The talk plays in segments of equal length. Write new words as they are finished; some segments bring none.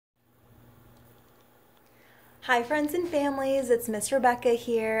Hi friends and families, it's Miss Rebecca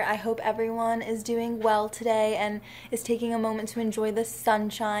here. I hope everyone is doing well today and is taking a moment to enjoy the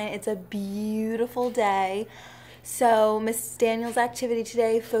sunshine. It's a beautiful day. So Miss Daniel's activity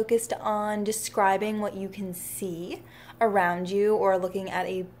today focused on describing what you can see around you or looking at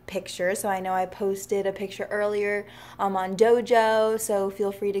a picture. So I know I posted a picture earlier on Dojo, so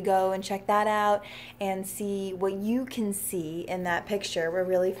feel free to go and check that out and see what you can see in that picture. We're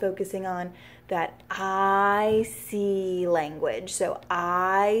really focusing on that I see language. So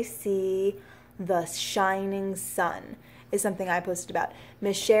I see the shining sun is something I posted about.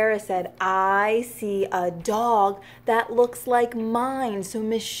 Miss Shara said, I see a dog that looks like mine. So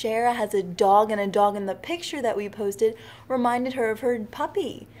Miss Shara has a dog, and a dog in the picture that we posted reminded her of her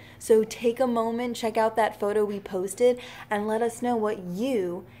puppy. So take a moment, check out that photo we posted, and let us know what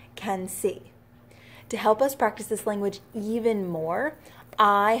you can see. To help us practice this language even more,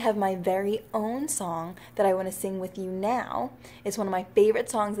 I have my very own song that I want to sing with you now. It's one of my favorite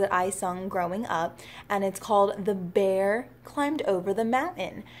songs that I sung growing up, and it's called The Bear Climbed Over the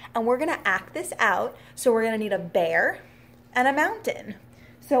Mountain. And we're going to act this out, so we're going to need a bear and a mountain.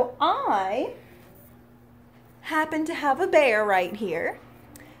 So I happen to have a bear right here.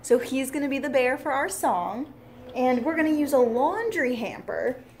 So he's going to be the bear for our song, and we're going to use a laundry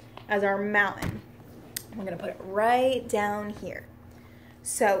hamper as our mountain. We're going to put it right down here.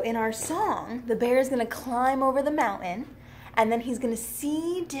 So in our song, the bear is going to climb over the mountain, and then he's going to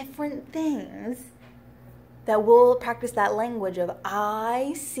see different things that we'll practice that language of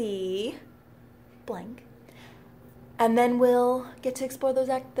I see blank. And then we'll get to explore those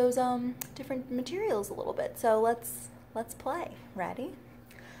different materials a little bit. So let's play. Ready?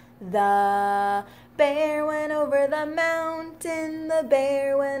 The bear went over the mountain, the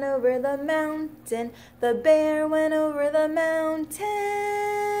bear went over the mountain, the bear went over the mountain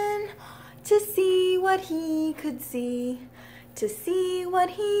to see what he could see, to see what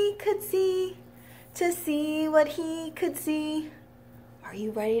he could see, to see what he could see. Are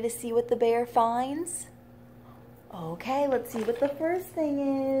you ready to see what the bear finds? Okay, let's see what the first thing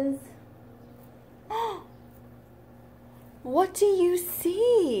is. What do you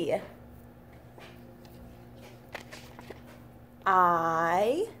see?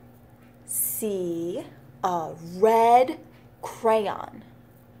 I see a red crayon.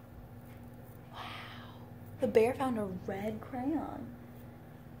 Wow. The bear found a red crayon.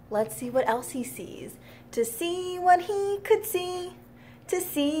 Let's see what else he sees. To see what he could see. To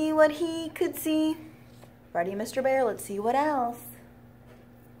see what he could see. Ready, Mr. Bear? Let's see what else.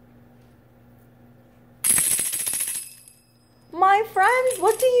 My friends,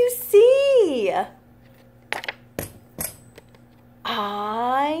 what do you see?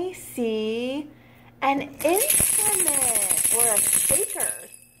 I see an instrument or a shaker.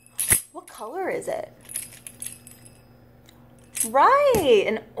 What color is it? Right,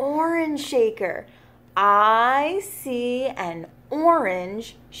 an orange shaker. I see an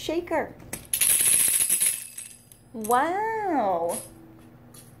orange shaker. Wow.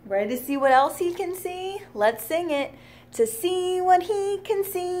 Ready to see what else he can see? Let's sing it. To see what he can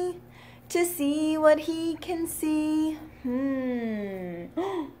see, to see what he can see.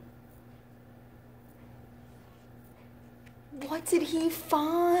 What did he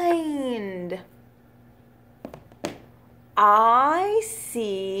find? I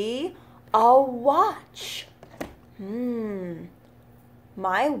see a watch.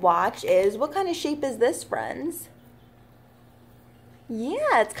 My watch is, what kind of shape is this, friends?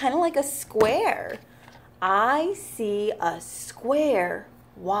 Yeah, it's kind of like a square. I see a square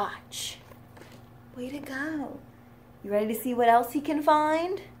watch. Way to go. You ready to see what else he can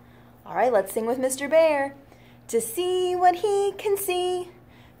find? All right, let's sing with Mr. Bear. To see what he can see,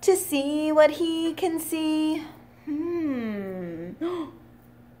 to see what he can see. Who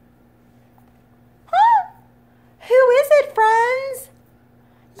is it, friends?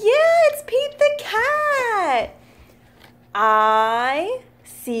 Yeah, it's Pete the cat. I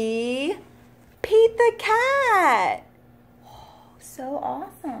see Pete the cat. Oh, so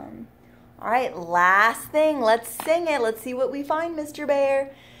awesome. All right, last thing. Let's sing it. Let's see what we find, Mr.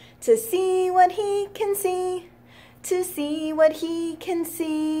 Bear. To see what he can see. To see what he can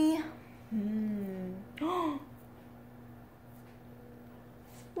see.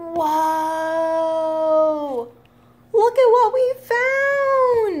 Whoa! Look at what we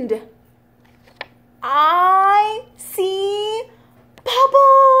found. I see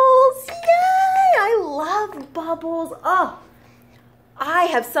bubbles. Yay! I love bubbles. Oh, I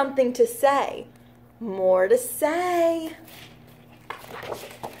have something to say. More to say.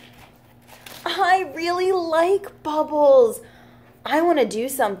 I really like bubbles. I want to do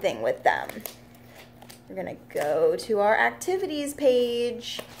something with them. We're gonna go to our activities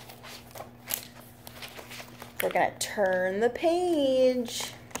page. We're gonna turn the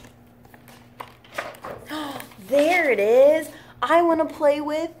page. There it is. I wanna play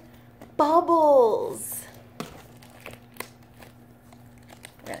with bubbles.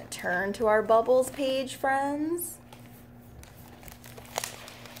 We're gonna turn to our bubbles page, friends.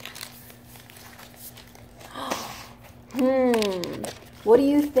 What do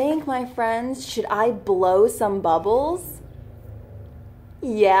you think, my friends? Should I blow some bubbles?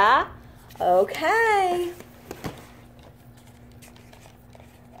 Yeah? Okay.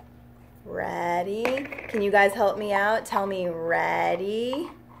 Ready? Can you guys help me out? Tell me ready,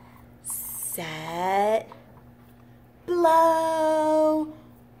 set, blow.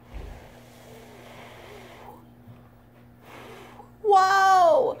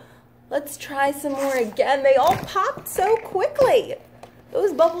 Whoa! Let's try some more again. They all popped so quickly.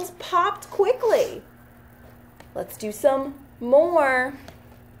 Those bubbles popped quickly. Let's do some more.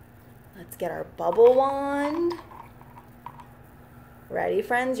 Let's get our bubble wand. Ready,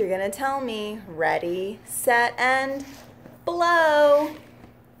 friends? You're gonna tell me. Ready, set, and blow.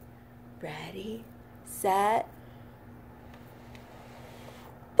 Ready, set,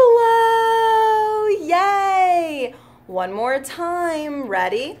 blow. Yay! One more time.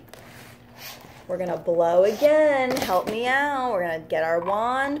 Ready? We're gonna blow again. Help me out. We're gonna get our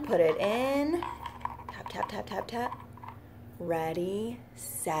wand, put it in. Tap, tap, tap, tap, tap. Ready,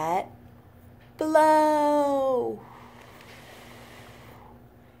 set, blow.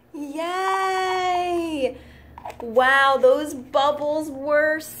 Yay! Wow, those bubbles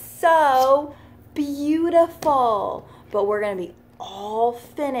were so beautiful. But we're gonna be all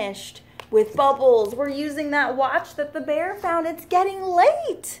finished with bubbles. We're using that watch that the bear found. It's getting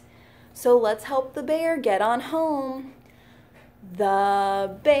late. So let's help the bear get on home.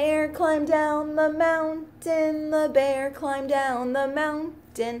 The bear climbed down the mountain. The bear climbed down the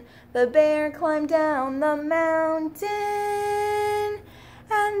mountain. The bear climbed down the mountain.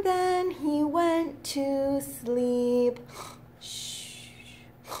 And then he went to sleep. Shh.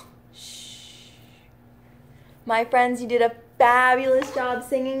 Shh. My friends, you did a fabulous job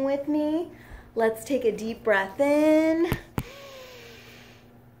singing with me. Let's take a deep breath in.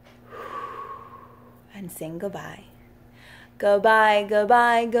 And sing goodbye. Goodbye,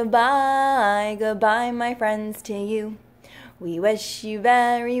 goodbye, goodbye, goodbye, my friends, to you. We wish you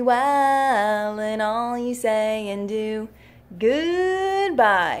very well in all you say and do.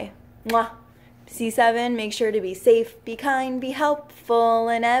 Goodbye. Mwah. C7, make sure to be safe, be kind, be helpful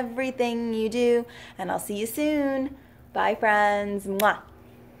in everything you do. And I'll see you soon. Bye, friends. Mwah.